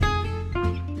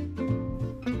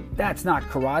That's not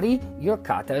karate. Your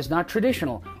kata is not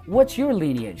traditional. What's your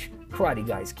lineage? Karate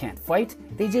guys can't fight.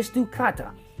 They just do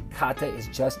kata. Kata is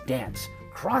just dance.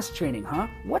 Cross-training, huh?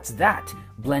 What's that?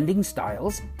 Blending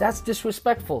styles? That's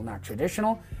disrespectful, not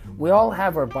traditional. We all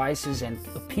have our biases and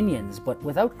opinions, but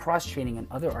without cross-training in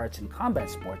other arts and combat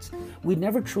sports, we'd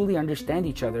never truly understand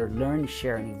each other, learn,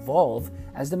 share, and evolve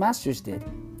as the masters did.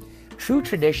 True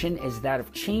tradition is that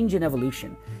of change and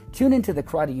evolution. Tune into the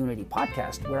Karate Unity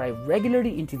podcast, where I regularly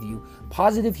interview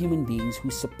positive human beings who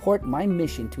support my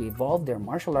mission to evolve their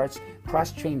martial arts,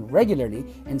 cross-train regularly,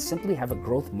 and simply have a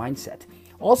growth mindset.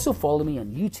 Also follow me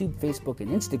on YouTube, Facebook, and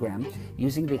Instagram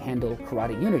using the handle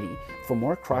Karate Unity for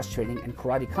more cross-training and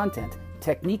karate content,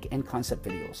 technique, and concept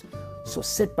videos. So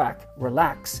sit back,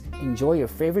 relax, enjoy your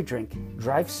favorite drink,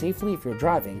 drive safely if you're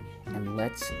driving, and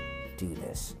let's do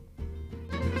this.